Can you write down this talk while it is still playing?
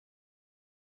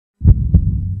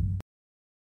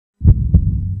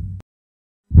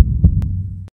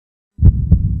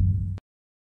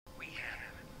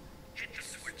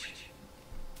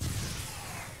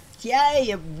Yay,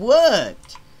 it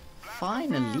worked!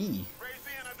 Finally.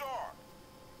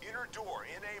 Inner door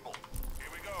enabled. Here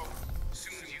we go. As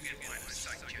soon as you get line of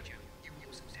sight, Jim, you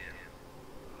close it down.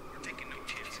 We're taking no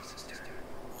chances this time.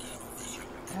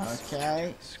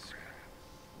 Okay.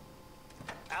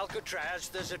 Alcatraz,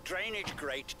 there's a drainage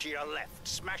grate to your left.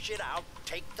 Smash it out,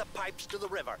 take the pipes to the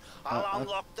river. I'll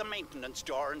unlock the maintenance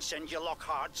door and send you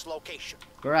Lockhart's location.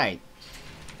 Great.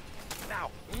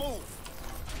 Now, move!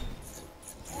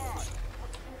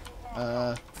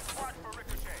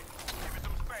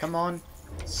 Come on.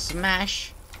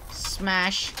 Smash.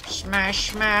 Smash.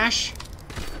 Smash. Smash.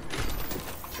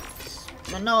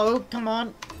 No, come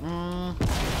on.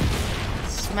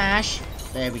 Smash.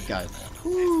 There we go.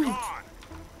 Whew.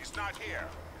 He's not here.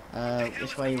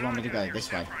 Which way you want me to go?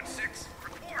 This way.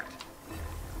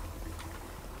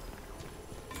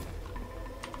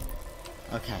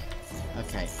 Okay.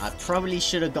 Okay. I probably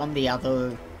should have gone the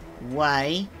other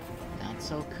way.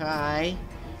 That's okay.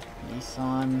 At least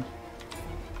I'm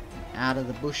out of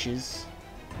the bushes.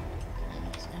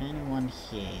 Is there anyone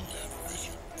here?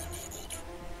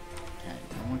 Okay,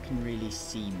 no one can really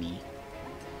see me.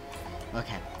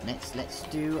 Okay, let's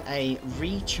do a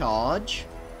recharge.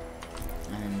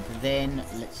 And then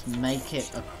let's make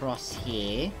it across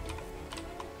here.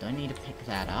 Don't need to pick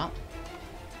that up.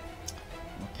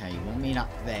 Okay, you want me up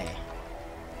there.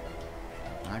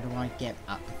 How do I get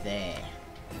up there?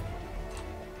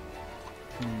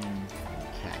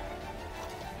 Okay.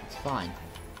 It's fine.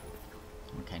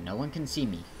 Okay, no one can see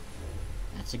me.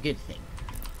 That's a good thing.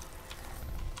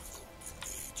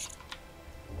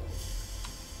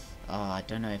 Oh, I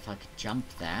don't know if I could jump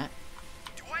that.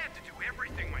 Do I have to do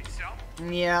everything myself?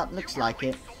 Yeah, looks like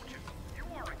it. You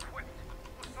are equipped.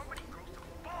 Will somebody grow some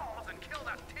balls and kill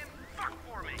that tin fuck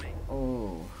for me?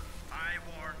 Oh. I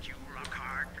warned you,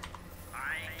 Lockhart.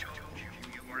 I told you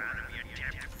you were out of your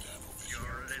depth.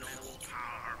 Your little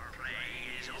power play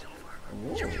is over.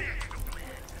 You next, old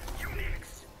man. You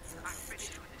next. I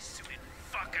finished with this suited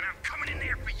fuck and I'm coming in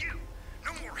there for you.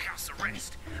 No more house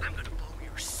arrest. I'm gonna blow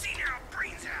your senile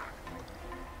brains out.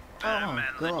 Better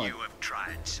men than you have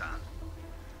tried, son.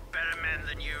 Better men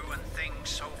than you and things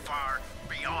so far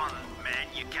beyond men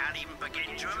you can't even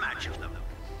begin to imagine them.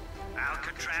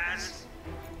 Alcatraz,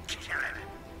 kill him.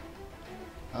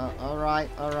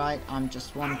 Alright. I'm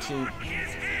just one to...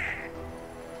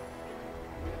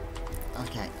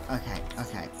 Okay.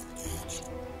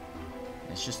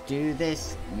 Let's just do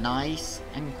this nice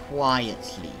and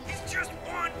quietly. He's just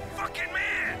one fucking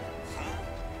man.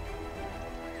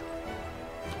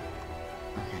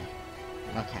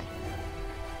 Okay.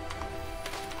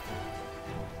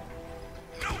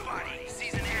 Nobody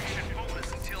sees an action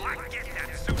bonus until I get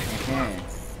that suit.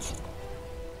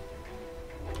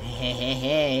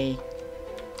 Hey.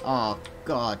 Oh,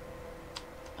 God.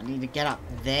 I need to get up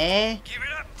there. Give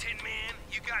it up, Tin Man.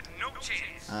 You got no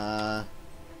chance.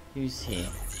 Who's here?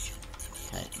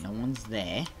 Okay, no one's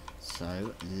there.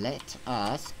 So, let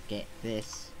us get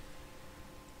this.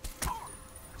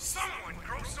 Someone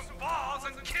grow some balls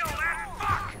and kill that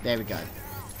fuck! There we go.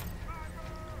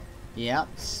 Yep,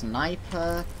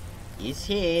 sniper is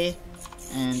here.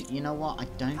 And you know what? I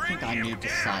don't think I need the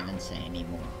silencer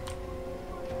anymore.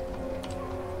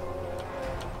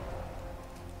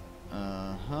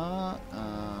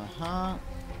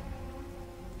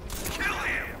 Kill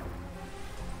him!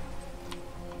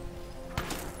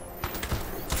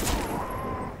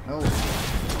 Oh,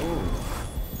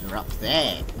 you're up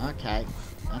there. Okay,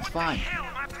 that's fine. What the hell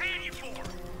am I paying you for?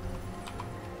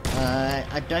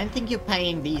 I don't think you're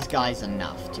paying these guys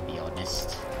enough, to be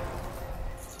honest.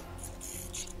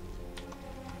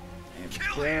 There we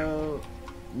go.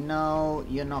 No,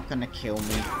 you're not gonna kill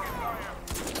me.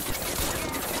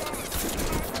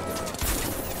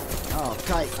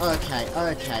 Okay.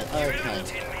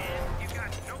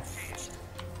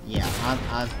 Yeah,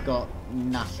 I've got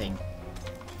nothing.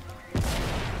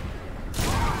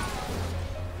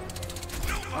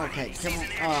 Okay, come on.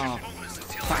 Oh,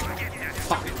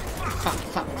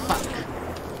 fuck.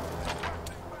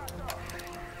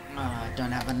 Oh, I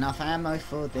don't have enough ammo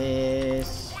for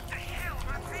this.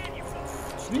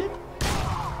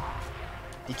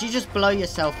 Did you just blow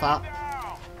yourself up?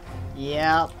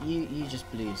 Yeah, you just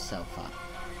blew yourself up.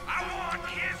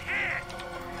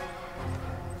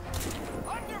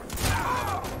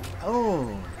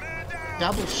 Oh,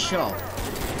 double shot.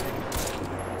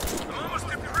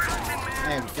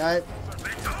 There we go.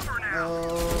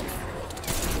 Oh,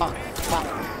 fuck.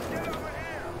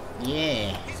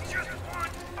 Yeah.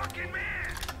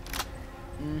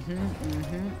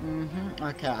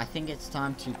 Okay, I think it's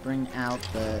time to bring out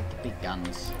the big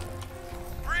guns.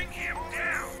 Bring him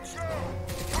down.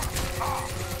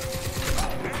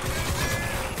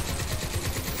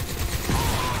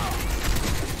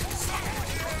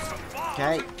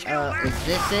 Okay, is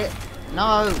this it?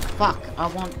 No, fuck, I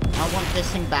want this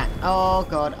thing back. Oh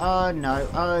god, oh no,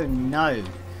 oh no.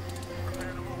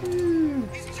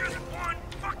 He's just one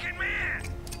fucking man.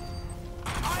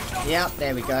 Yep,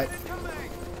 there we go.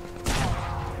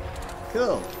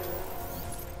 Cool.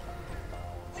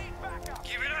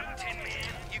 Give it up, Tin Man.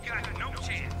 You got no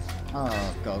chance.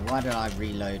 Oh god, why did I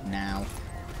reload now?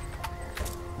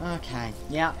 Okay,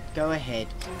 yeah, go ahead.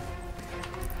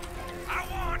 I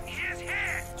want his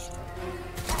head.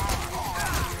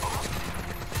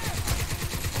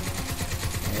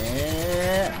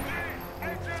 Yeah.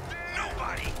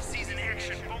 Nobody sees an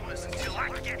action bonus until I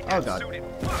get Oh, that God. suited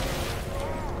fuck.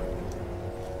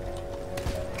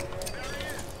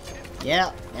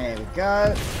 Yeah, there we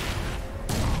go.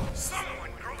 Someone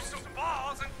grow some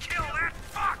balls and kill that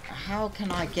fuck. How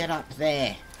can I get up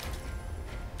there?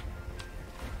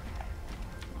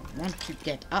 I want to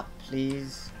get up,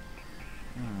 please.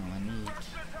 Oh, I need...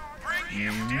 Bring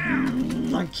him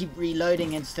down. I keep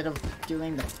reloading instead of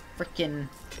doing the frickin'...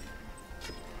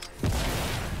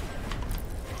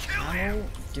 Kill How him.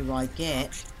 do I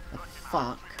get the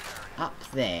fuck up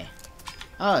there?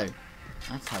 Oh,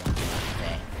 that's how I get up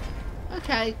there.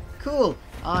 Okay, cool.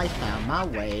 I found my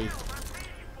way.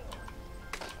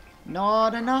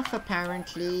 Not enough,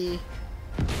 apparently.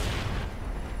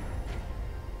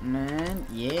 Man,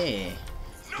 yeah.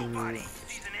 Nobody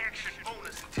sees an action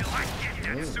bonus until I get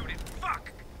that Ooh. suited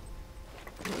fuck.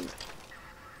 And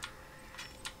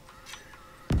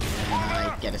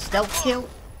I get a stealth kill.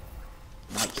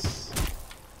 Nice.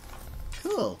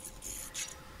 Cool.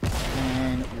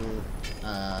 And we'll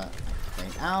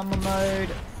activate armor mode.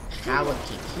 Power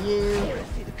kick you.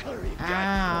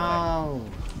 Ow.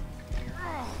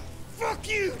 Fuck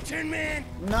you, Tin Man.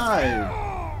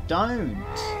 No. Don't.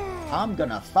 I'm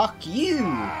gonna fuck you.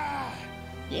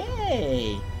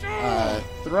 Yay.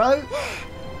 Throat.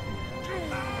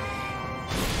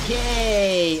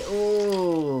 Yay.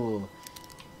 Ooh.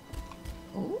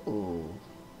 Ooh.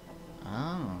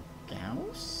 Oh,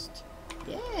 Ghost?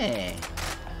 Yeah.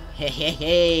 Hey, hey,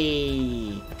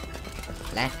 hey.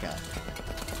 Lecker.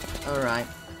 Alright.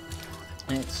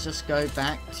 Let's just go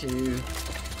back to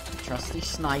trusty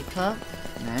sniper.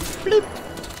 And then bloop.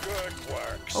 Good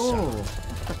work, Oh, son.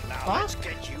 what the Now let's fuck?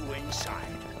 get you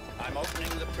inside. I'm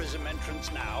opening the prism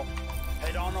entrance now.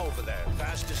 Head on over there,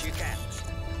 fast as you can.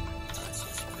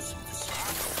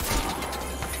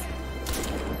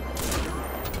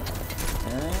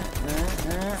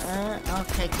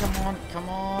 Okay, come on, come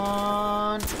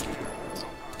on.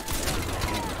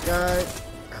 There we go.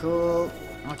 Cool.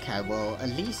 Okay, well, at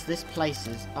least this place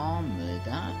is armored.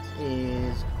 That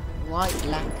is quite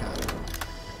lacquer.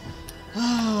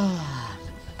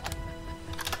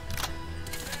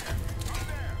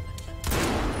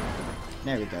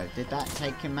 There we go. Did that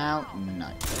take him out? No.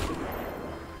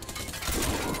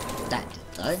 That did,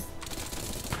 though.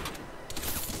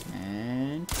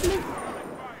 And... bloop.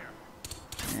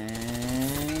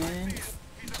 And...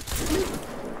 bloop.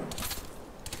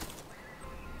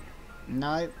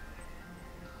 No.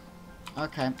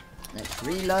 Okay. Let's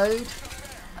reload.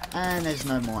 And there's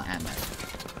no more ammo.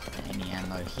 Any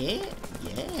ammo here?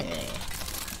 Yeah.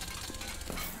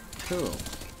 Cool.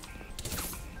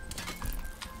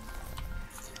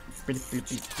 Where is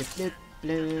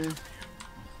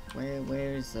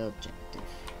the objective?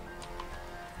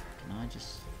 Can I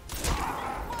just...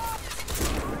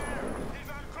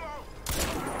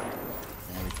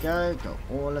 There we go. Got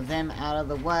all of them out of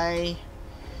the way.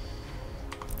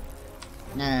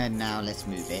 And now let's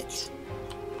move it.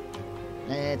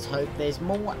 Let's hope there's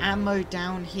more ammo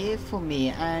down here for me.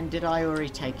 And did I already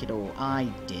take it all?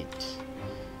 I did.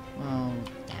 Well,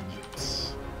 damn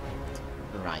it.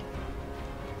 Right.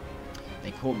 They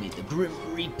call me the Grim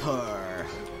Reaper.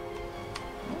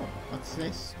 Oh, what's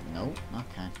this? Nope,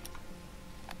 okay.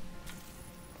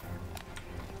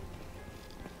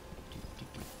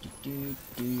 Do.